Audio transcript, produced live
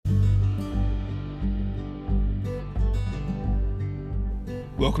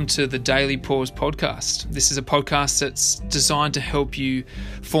Welcome to the Daily Pause podcast. This is a podcast that's designed to help you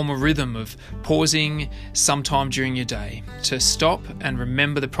form a rhythm of pausing sometime during your day, to stop and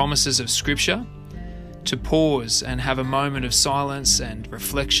remember the promises of Scripture, to pause and have a moment of silence and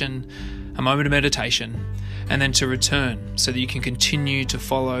reflection, a moment of meditation, and then to return so that you can continue to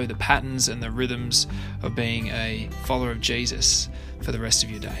follow the patterns and the rhythms of being a follower of Jesus for the rest of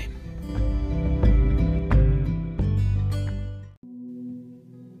your day.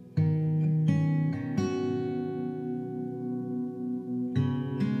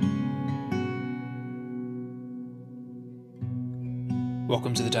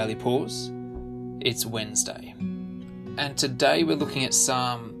 Welcome to the Daily Pause. It's Wednesday, and today we're looking at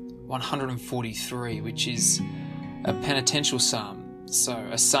Psalm 143, which is a penitential psalm. So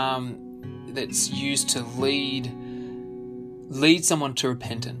a psalm that's used to lead someone to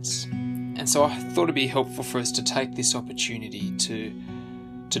repentance. And so I thought it'd be helpful for us to take this opportunity to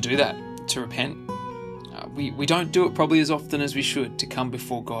do that, to repent. We don't do it probably as often as we should, to come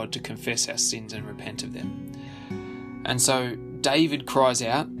before God to confess our sins and repent of them. And so David cries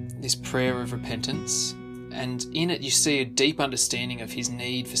out this prayer of repentance, and in it you see a deep understanding of his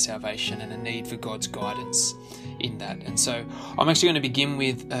need for salvation and a need for God's guidance in that. And so I'm actually going to begin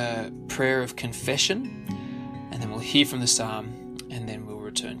with a prayer of confession, and then we'll hear from the psalm, and then we'll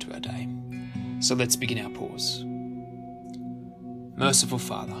return to our day. So let's begin our pause. Merciful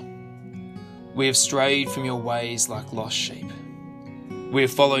Father, we have strayed from your ways like lost sheep. We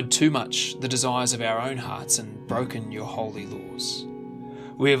have followed too much the desires of our own hearts and broken your holy laws.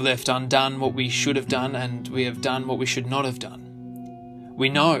 We have left undone what we should have done, and we have done what we should not have done. We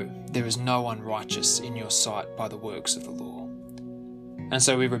know there is no one righteous in your sight by the works of the law. And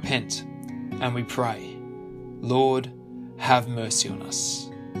so we repent and we pray, Lord, have mercy on us.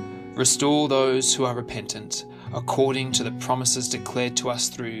 Restore those who are repentant according to the promises declared to us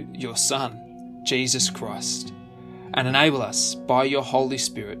through your Son, Jesus Christ, and enable us by your Holy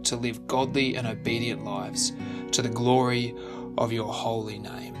Spirit to live godly and obedient lives to the glory of your holy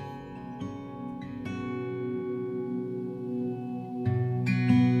name.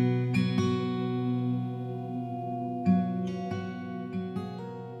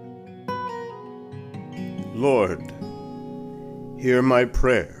 Lord, hear my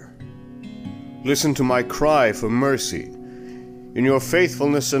prayer. Listen to my cry for mercy. In your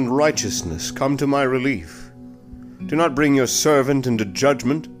faithfulness and righteousness, come to my relief. Do not bring your servant into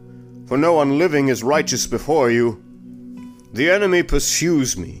judgment, for no one living is righteous before you. The enemy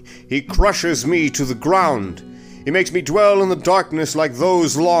pursues me. He crushes me to the ground. He makes me dwell in the darkness like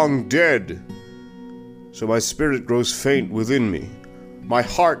those long dead. So my spirit grows faint within me. My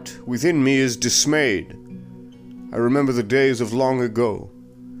heart within me is dismayed. I remember the days of long ago.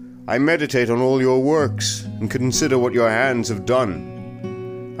 I meditate on all your works and consider what your hands have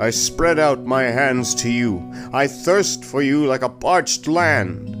done. I spread out my hands to you. I thirst for you like a parched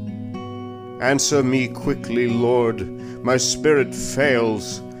land. Answer me quickly, Lord. My spirit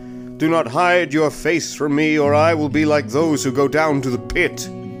fails. Do not hide your face from me, or I will be like those who go down to the pit.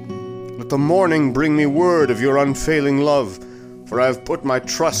 Let the morning bring me word of your unfailing love, for I have put my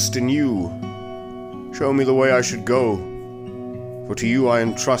trust in you. Show me the way I should go, for to you I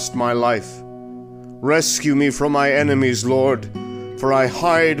entrust my life. Rescue me from my enemies, Lord, for I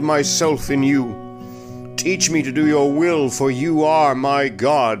hide myself in you. Teach me to do your will, for you are my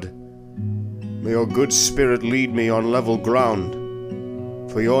God. May your good spirit lead me on level ground.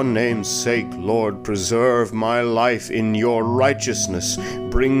 For your name's sake, Lord, preserve my life in your righteousness.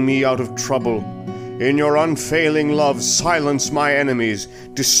 Bring me out of trouble. In your unfailing love, silence my enemies.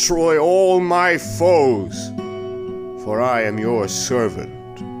 Destroy all my foes. For I am your servant.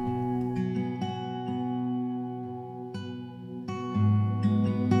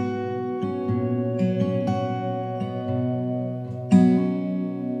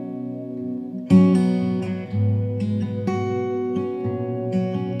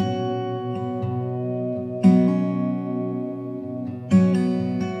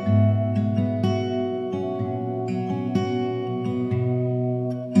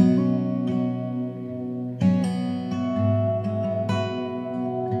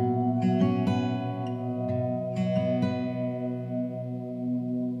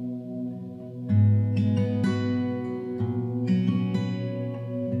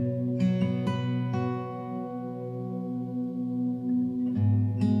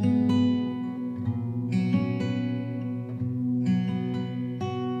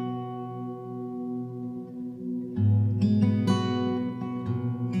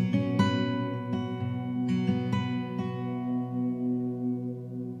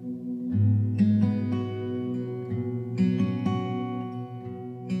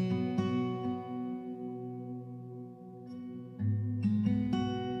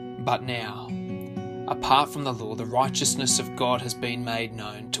 But now, apart from the law, the righteousness of God has been made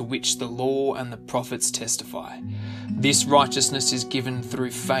known, to which the law and the prophets testify. This righteousness is given through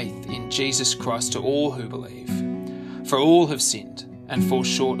faith in Jesus Christ to all who believe. For all have sinned and fall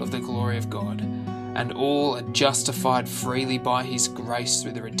short of the glory of God, and all are justified freely by his grace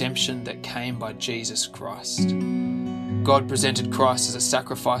through the redemption that came by Jesus Christ. God presented Christ as a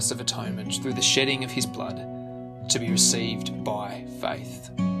sacrifice of atonement through the shedding of his blood, to be received by faith.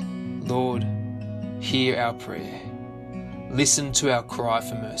 Lord, hear our prayer. Listen to our cry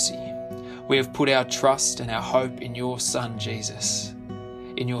for mercy. We have put our trust and our hope in your Son, Jesus,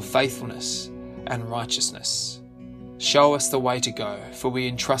 in your faithfulness and righteousness. Show us the way to go, for we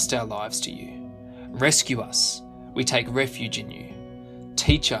entrust our lives to you. Rescue us, we take refuge in you.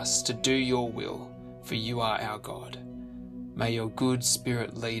 Teach us to do your will, for you are our God. May your good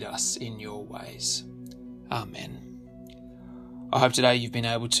Spirit lead us in your ways. Amen. I hope today you've been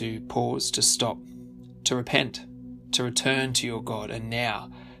able to pause, to stop, to repent, to return to your God, and now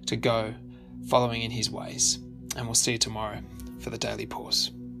to go following in his ways. And we'll see you tomorrow for the Daily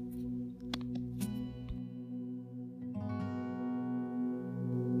Pause.